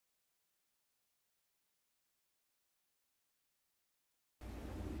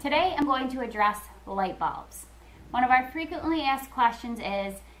Today I'm going to address light bulbs. One of our frequently asked questions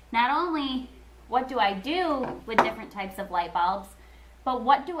is not only what do I do with different types of light bulbs, but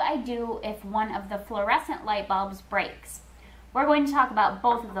what do I do if one of the fluorescent light bulbs breaks? We're going to talk about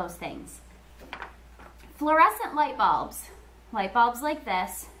both of those things. Fluorescent light bulbs like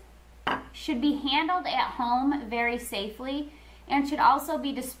this, should be handled at home very safely and should also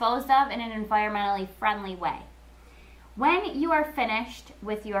be disposed of in an environmentally friendly way. When you are finished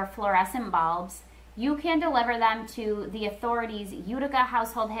with your fluorescent bulbs, you can deliver them to the authority's Utica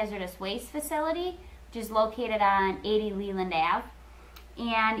Household Hazardous Waste Facility, which is located on 80 Leland Ave,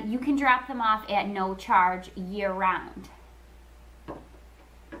 and you can drop them off at no charge year-round.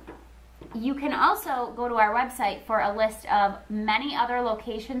 You can also go to our website for a list of many other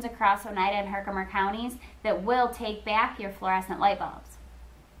locations across Oneida and Herkimer counties that will take back your fluorescent light bulbs.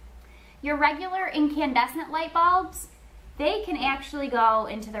 Your regular incandescent light bulbs, they can actually go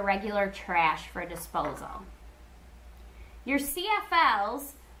into the regular trash for disposal. Your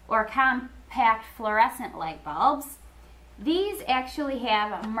CFLs, or compact fluorescent light bulbs, these actually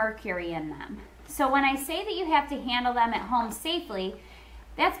have mercury in them. So when I say that you have to handle them at home safely,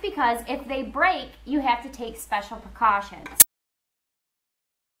 that's because if they break, you have to take special precautions.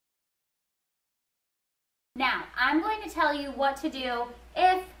 Now, I'm going to tell you what to do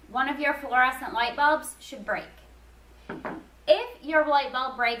if one of your fluorescent light bulbs should break. If your light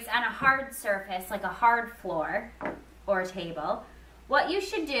bulb breaks on a hard surface, like a hard floor or table, what you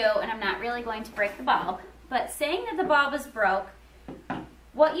should do, and I'm not really going to break the bulb, but saying that the bulb is broke,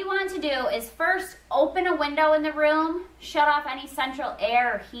 what you want to do is first open a window in the room, shut off any central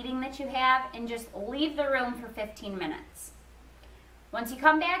air or heating that you have, and just leave the room for 15 minutes. Once you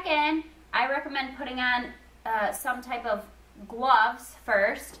come back in, I recommend putting on some type of gloves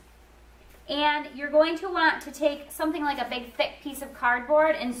first. And you're going to want to take something like a big thick piece of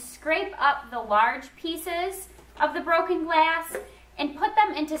cardboard and scrape up the large pieces of the broken glass and put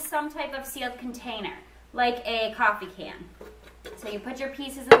them into some type of sealed container, like a coffee can. So you put your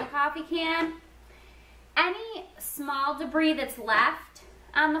pieces in the coffee can. Any small debris that's left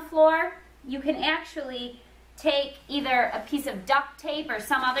on the floor, you can actually take either a piece of duct tape or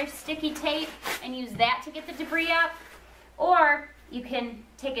some other sticky tape and use that to get the debris up, or you can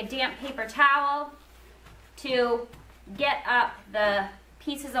take a damp paper towel to get up the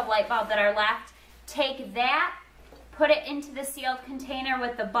pieces of light bulb that are left. Take that, put it into the sealed container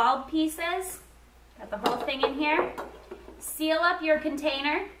with the bulb pieces. Got the whole thing in here. Seal up your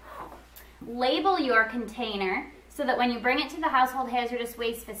container. Label your container so that when you bring it to the Household Hazardous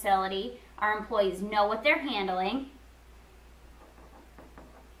Waste Facility, our employees know what they're handling.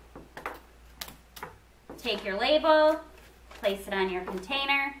 Take your label, place it on your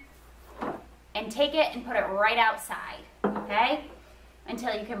container, and take it and put it right outside, okay,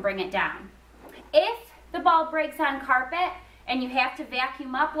 until you can bring it down. If the bulb breaks on carpet and you have to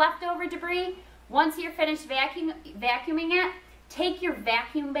vacuum up leftover debris, once you're finished vacuuming it, take your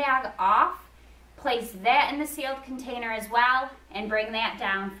vacuum bag off, place that in the sealed container as well, and bring that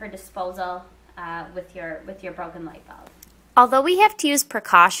down for disposal with your broken light bulb. Although we have to use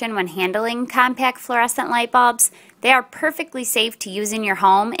precaution when handling compact fluorescent light bulbs, they are perfectly safe to use in your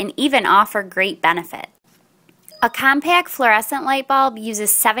home and even offer great benefit. A compact fluorescent light bulb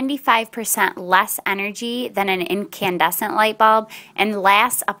uses 75% less energy than an incandescent light bulb and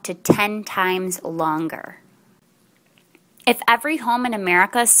lasts up to 10 times longer. If every home in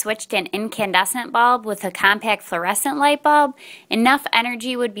America switched an incandescent bulb with a compact fluorescent light bulb, enough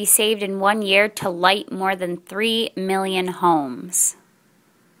energy would be saved in 1 year to light more than 3 million homes.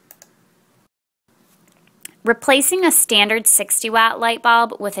 Replacing a standard 60-watt light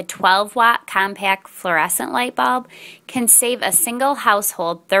bulb with a 12-watt compact fluorescent light bulb can save a single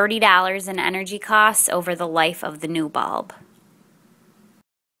household $30 in energy costs over the life of the new bulb.